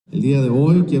El día de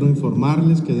hoy quiero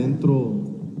informarles que dentro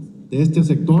de este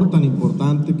sector tan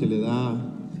importante que le da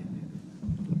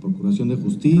la Procuración de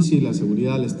Justicia y la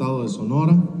Seguridad del Estado de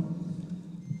Sonora,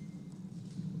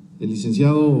 el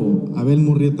licenciado Abel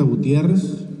Murrieta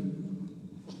Gutiérrez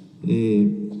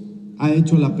ha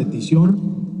hecho la petición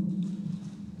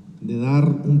de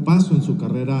dar un paso en su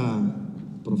carrera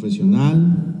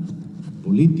profesional,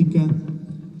 política,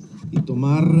 y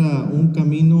tomar un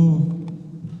camino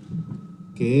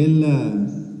que él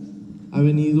ha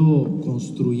venido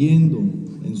construyendo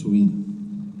en su vida.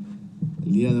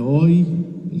 El día de hoy,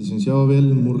 el licenciado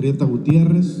Abel Murrieta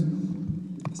Gutiérrez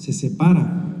se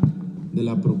separa de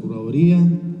la Procuraduría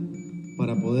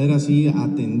para poder así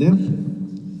atender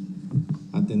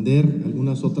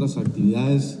algunas otras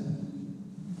actividades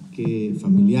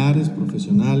familiares,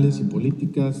 profesionales y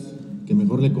políticas que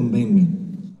mejor le convengan.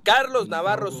 Carlos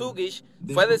Navarro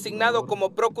fue designado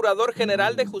como Procurador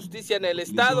General de Justicia en el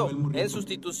Estado, en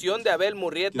sustitución de Abel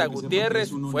Murrieta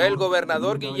Gutiérrez. Fue el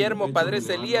gobernador Guillermo Padres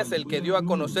Elías el que dio a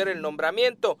conocer el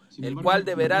nombramiento, el cual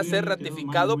deberá ser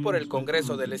ratificado por el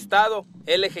Congreso del Estado.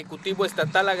 El Ejecutivo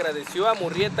Estatal agradeció a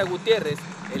Murrieta Gutiérrez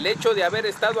el hecho de haber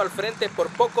estado al frente por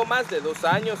poco más de 2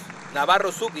 años. Navarro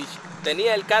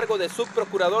tenía el cargo de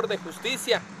subprocurador de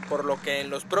justicia, por lo que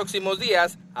en los próximos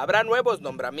días habrá nuevos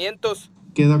nombramientos.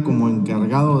 Queda como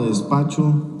encargado de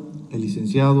despacho el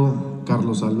licenciado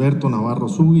Carlos Alberto Navarro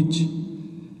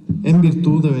en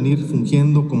virtud de venir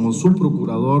fungiendo como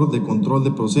subprocurador de control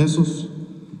de procesos,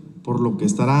 por lo que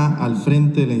estará al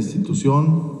frente de la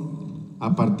institución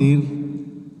a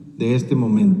partir de este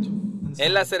momento.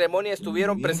 En la ceremonia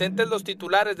estuvieron presentes los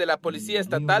titulares de la Policía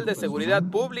Estatal de Seguridad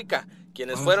Pública,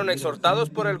 quienes fueron exhortados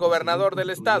por el gobernador del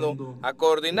estado a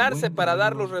coordinarse para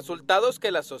dar los resultados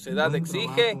que la sociedad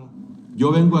exige.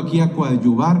 Yo vengo aquí a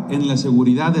coadyuvar en la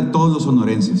seguridad de todos los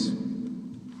sonorenses.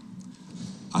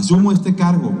 Asumo este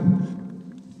cargo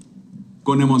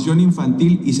con emoción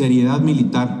infantil y seriedad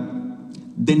militar.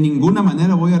 De ninguna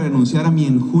manera voy a renunciar a mi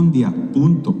enjundia,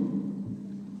 punto.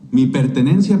 Mi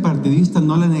pertenencia partidista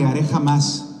no la negaré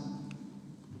jamás.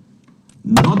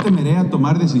 No temeré a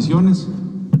tomar decisiones,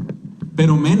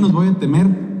 pero menos voy a temer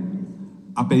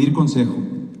a pedir consejo.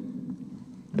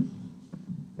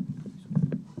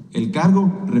 El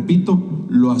cargo, repito,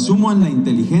 lo asumo en la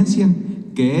inteligencia,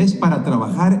 que es para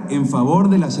trabajar en favor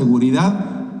de la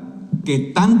seguridad que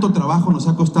tanto trabajo nos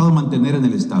ha costado mantener en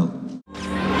el Estado.